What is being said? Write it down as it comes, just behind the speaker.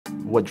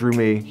What drew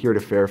me here to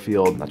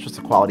Fairfield, not just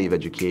the quality of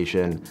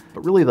education,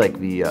 but really like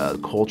the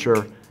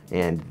culture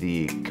and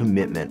the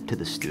commitment to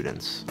the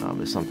students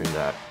is something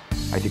that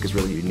I think is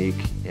really unique,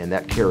 and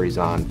that carries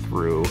on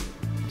through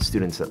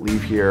students that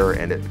leave here,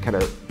 and it kind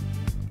of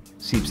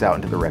seeps out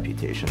into the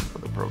reputation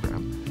of the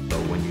program. So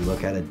when you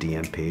look at a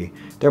DNP,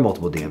 there are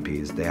multiple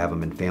DNPs. They have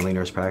them in family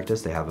nurse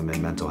practice, they have them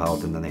in mental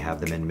health, and then they have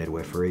them in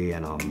midwifery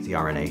and the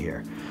RNA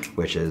here,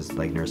 which is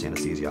like nurse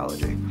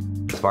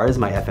anesthesiology. As far as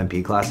my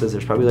FNP classes,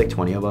 there's probably like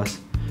 20 of us,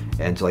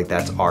 and so like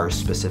that's our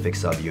specific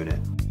subunit.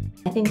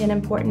 I think an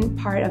important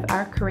part of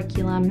our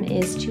curriculum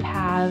is to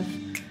have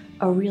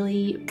a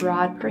really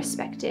broad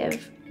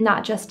perspective,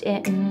 not just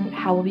in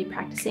how we'll be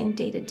practicing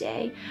day to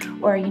day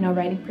or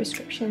writing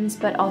prescriptions,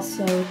 but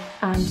also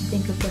to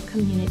think of the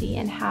community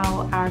and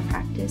how our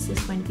practice is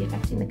going to be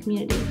affecting the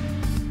community.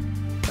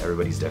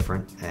 Everybody's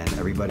different, and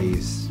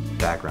everybody's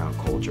background,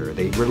 culture,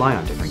 they rely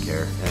on different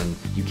care, and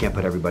you can't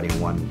put everybody in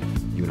one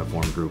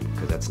uniform group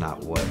because that's not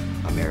what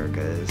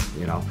America is,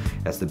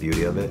 That's the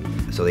beauty of it.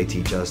 So they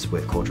teach us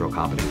with cultural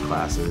competence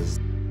classes.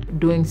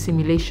 Doing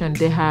simulation,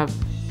 they have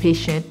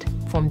patients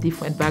from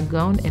different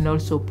backgrounds and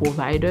also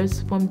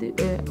providers from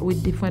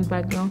with different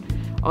backgrounds.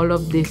 All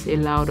of this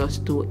allowed us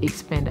to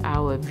expand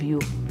our view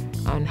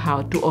on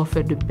how to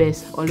offer the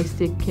best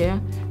holistic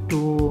care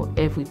to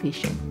every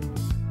patient.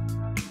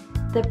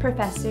 The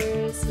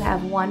professors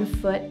have one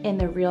foot in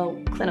the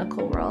real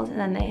clinical world, and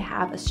then they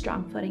have a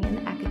strong footing in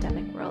the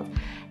academic world.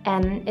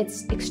 And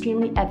it's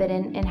extremely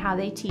evident in how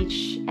they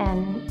teach,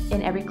 and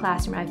in every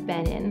classroom I've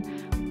been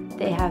in,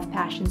 they have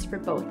passions for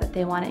both, that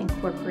they want to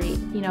incorporate,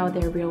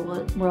 their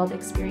real world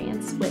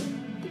experience with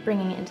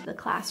bringing it into the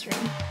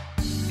classroom.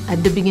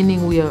 At the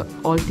beginning, we are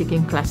all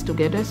taking class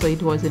together, so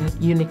it was a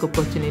unique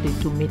opportunity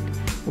to meet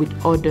with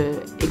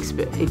other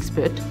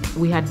experts.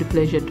 We had the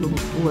pleasure to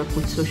work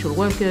with social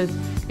workers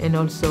and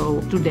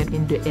also students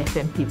in the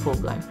FMP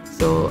program.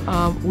 So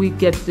we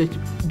get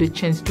the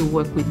chance to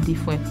work with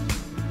different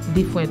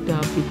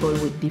people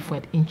with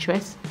different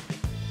interests.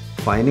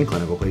 Finding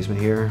clinical placement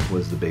here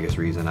was the biggest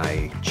reason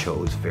I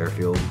chose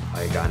Fairfield.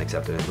 I got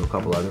accepted into a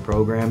couple other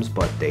programs,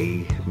 but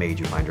they made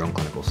you find your own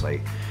clinical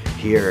site.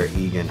 Here,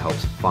 Egan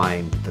helps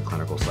find the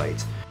clinical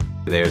sites.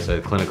 There's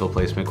a clinical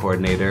placement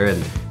coordinator,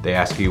 and they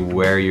ask you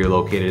where you're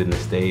located in the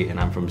state, and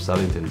I'm from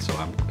Southington, so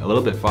I'm a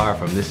little bit far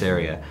from this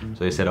area.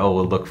 So they said, oh,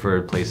 we'll look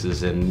for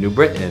places in New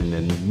Britain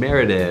and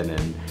Meriden,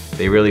 and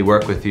they really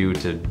work with you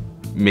to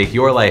make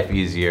your life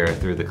easier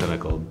through the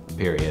clinical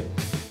period.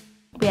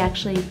 We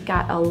actually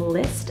got a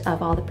list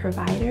of all the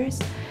providers,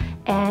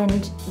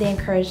 and they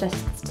encouraged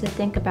us to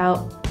think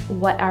about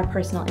what our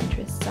personal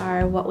interests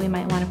are, what we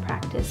might want to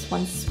practice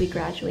once we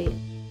graduate.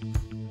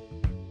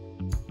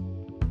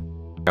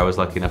 I was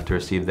lucky enough to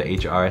receive the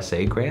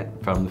HRSA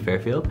grant from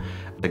Fairfield.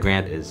 The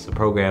grant is a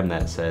program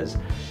that says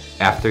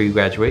after you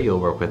graduate, you'll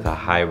work with a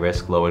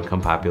high-risk,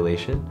 low-income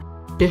population.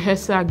 The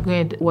HRSA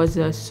grant was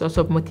a source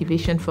of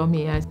motivation for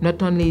me, as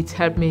not only it's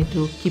helped me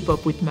to keep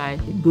up with my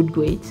good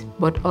grades,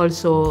 but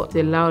also it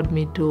allowed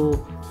me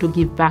to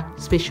give back,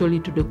 especially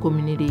to the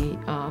community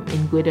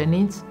in greater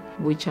needs,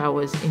 which I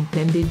was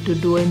intended to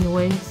do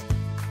anyways.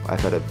 I've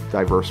had a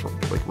diverse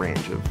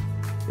range of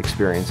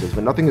experiences,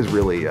 but nothing has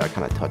really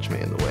kind of touched me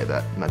in the way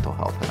that mental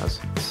health has.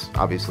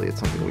 Obviously, it's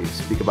something we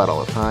speak about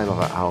all the time,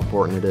 about how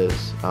important it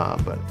is,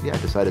 but yeah, I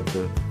decided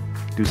to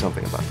do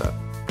something about that.